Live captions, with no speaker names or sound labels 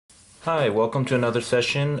Hi, welcome to another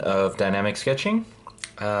session of dynamic sketching.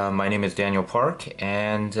 My name is Daniel Park,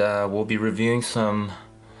 and we'll be reviewing some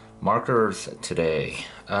markers today.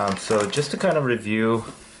 So just to kind of review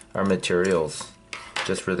our materials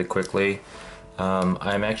just really quickly,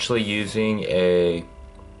 I'm actually using a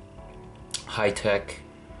high-tech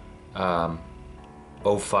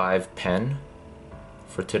 05 pen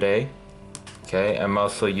for today. Okay, I'm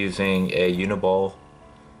also using a Uniball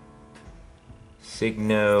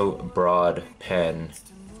Signo broad pen,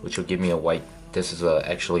 which will give me a white. This is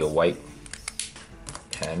actually a white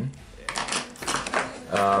pen.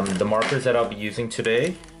 The markers that I'll be using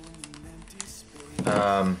today,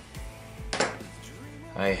 I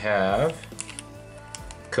have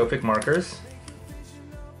Copic markers.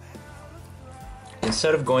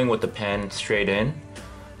 Instead of going with the pen straight in,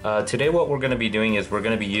 today what we're going to be doing is we're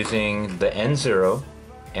going to be using the N0,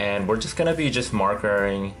 and we're just going to be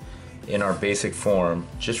markering in our basic form,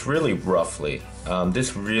 just really roughly.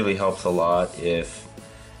 This really helps a lot if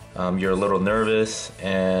you're a little nervous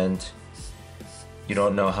and you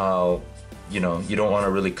don't know how, you don't want to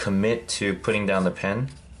really commit to putting down the pen.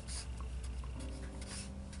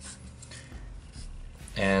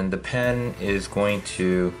 And the pen is going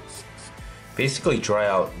to basically dry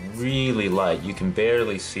out really light. You can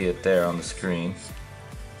barely see it there on the screen,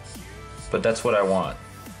 but that's what I want.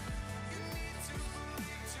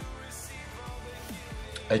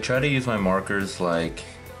 I try to use my markers like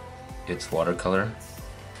it's watercolor,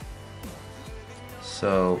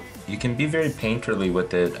 so you can be very painterly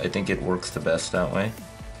with it. I think it works the best that way.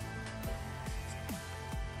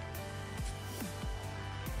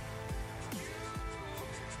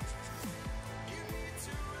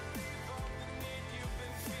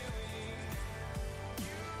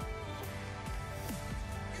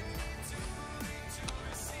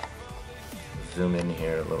 Zoom in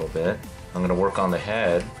here a little bit. I'm going to work on the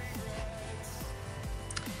head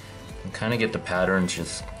and kind of get the pattern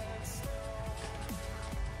just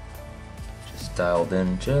dialed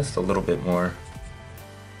in just a little bit more.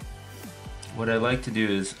 What I like to do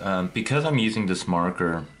is, because I'm using this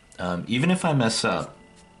marker, even if I mess up,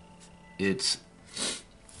 it's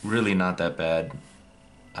really not that bad.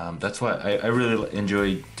 That's why I really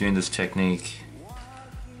enjoy doing this technique,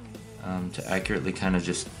 to accurately kind of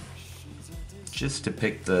just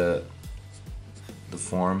depict the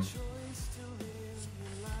form.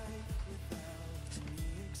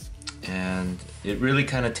 And it really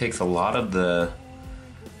kind of takes a lot of the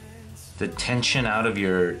tension out of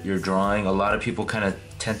your drawing. A lot of people kind of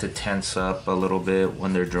tend to tense up a little bit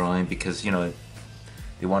when they're drawing because, they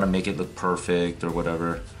want to make it look perfect or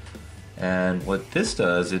whatever. And what this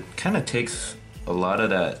does, it kind of takes a lot of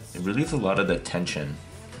that, it relieves a lot of that tension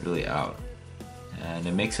really out. And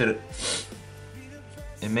it makes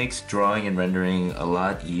drawing and rendering a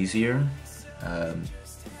lot easier.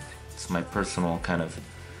 It's my personal kind of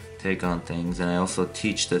take on things, and I also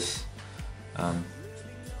teach this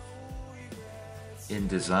in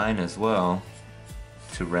design as well,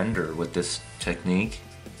 to render with this technique.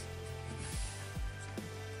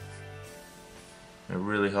 It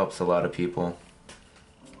really helps a lot of people.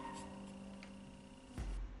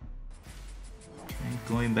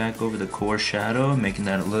 Going back over the core shadow, making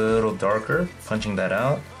that a little darker, punching that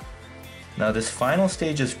out. Now this final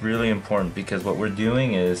stage is really important because what we're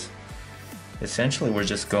doing is essentially we're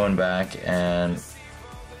just going back and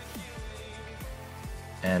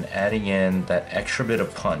adding in that extra bit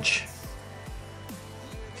of punch.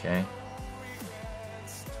 Okay?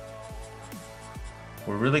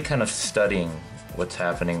 We're really kind of studying what's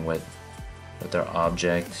happening with our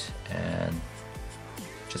object and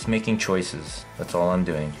just making choices. That's all I'm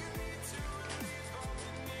doing.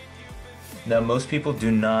 Now most people do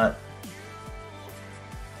not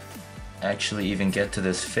actually even get to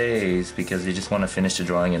this phase because they just want to finish the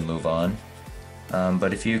drawing and move on.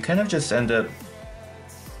 But if you kind of just end up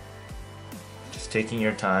just taking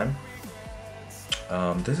your time,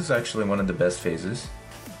 this is actually one of the best phases.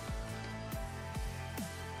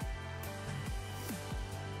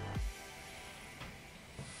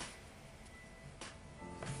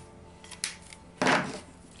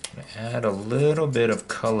 Add a little bit of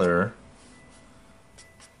color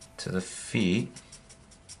to the feet.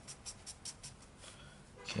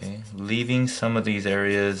 Okay, leaving some of these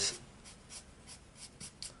areas.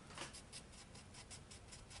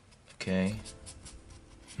 Okay,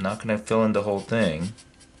 I'm not going to fill in the whole thing.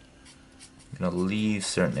 I'm going to leave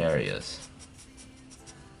certain areas.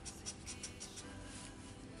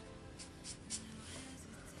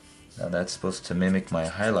 Now that's supposed to mimic my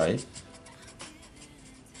highlight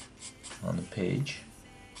on the page.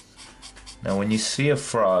 Now when you see a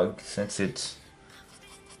frog, since it's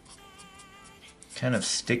kind of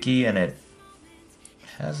sticky and it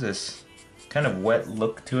has this kind of wet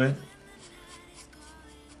look to it.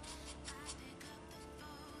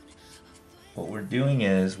 What we're doing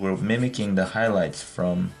is we're mimicking the highlights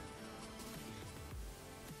from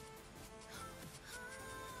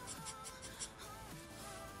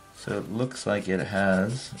so it looks like it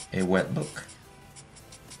has a wet look.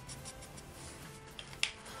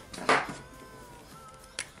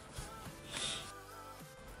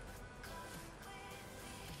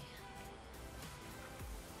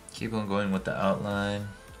 Keep on going with the outline.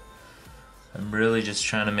 I'm really just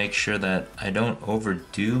trying to make sure that I don't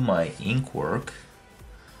overdo my ink work,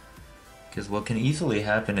 because what can easily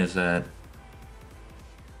happen is that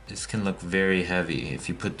this can look very heavy if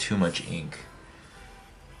you put too much ink.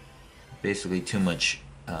 Basically too much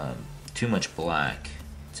black,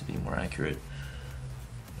 to be more accurate.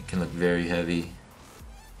 It can look very heavy.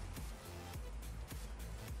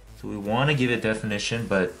 So we want to give it definition,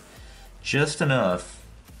 but just enough.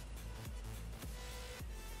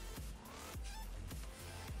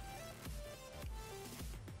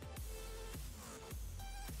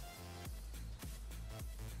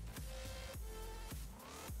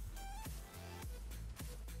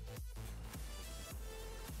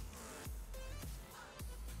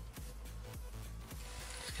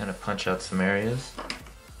 Kind of punch out some areas.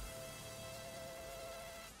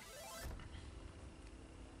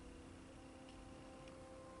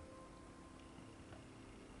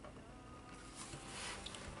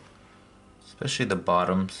 Especially the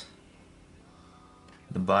bottoms.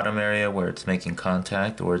 The bottom area where it's making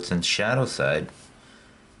contact or it's in shadow side.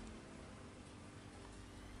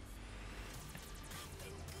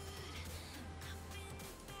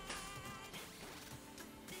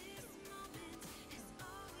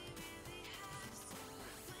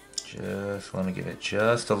 Just want to give it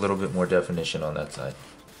just a little bit more definition on that side.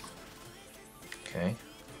 Okay.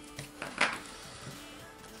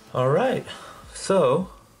 Alright, so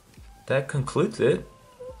that concludes it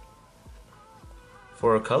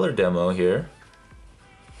for a color demo here.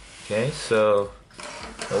 Okay, so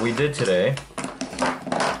what we did today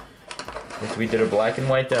is we did a black and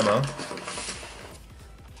white demo.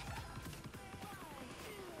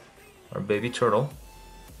 Our baby turtle.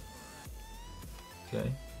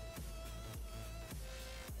 Okay.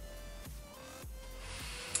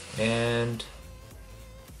 And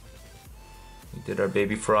we did our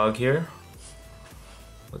baby frog here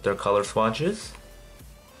with our color swatches.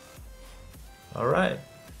 Alright.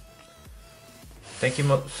 Thank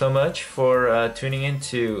you so much for tuning in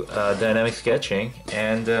to Dynamic Sketching,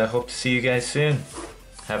 and hope to see you guys soon.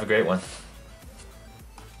 Have a great one.